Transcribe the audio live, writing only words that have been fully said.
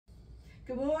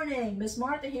Good morning, Miss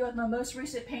Martha here with my most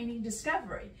recent painting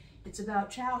discovery. It's about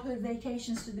childhood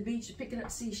vacations to the beach and picking up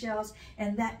seashells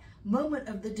and that moment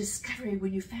of the discovery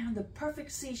when you found the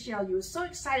perfect seashell. You were so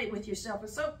excited with yourself and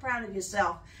so proud of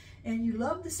yourself and you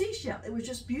loved the seashell. It was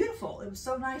just beautiful. It was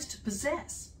so nice to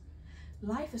possess.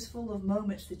 Life is full of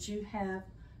moments that you have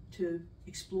to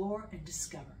explore and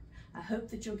discover. I hope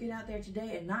that you'll get out there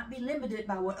today and not be limited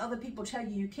by what other people tell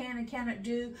you can and cannot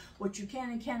do, what you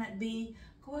can and cannot be.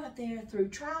 Go out there through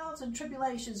trials and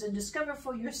tribulations and discover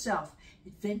for yourself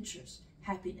adventures,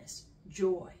 happiness,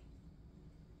 joy.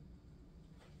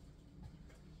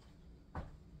 I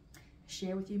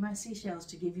share with you my seashells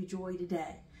to give you joy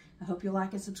today. I hope you'll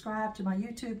like and subscribe to my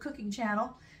YouTube cooking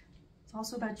channel. It's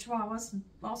also about chihuahuas and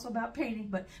also about painting,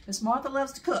 but Miss Martha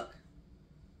loves to cook.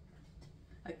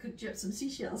 I cooked you up some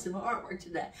seashells in my artwork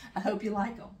today. I hope you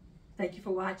like them. Thank you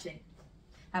for watching.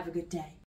 Have a good day.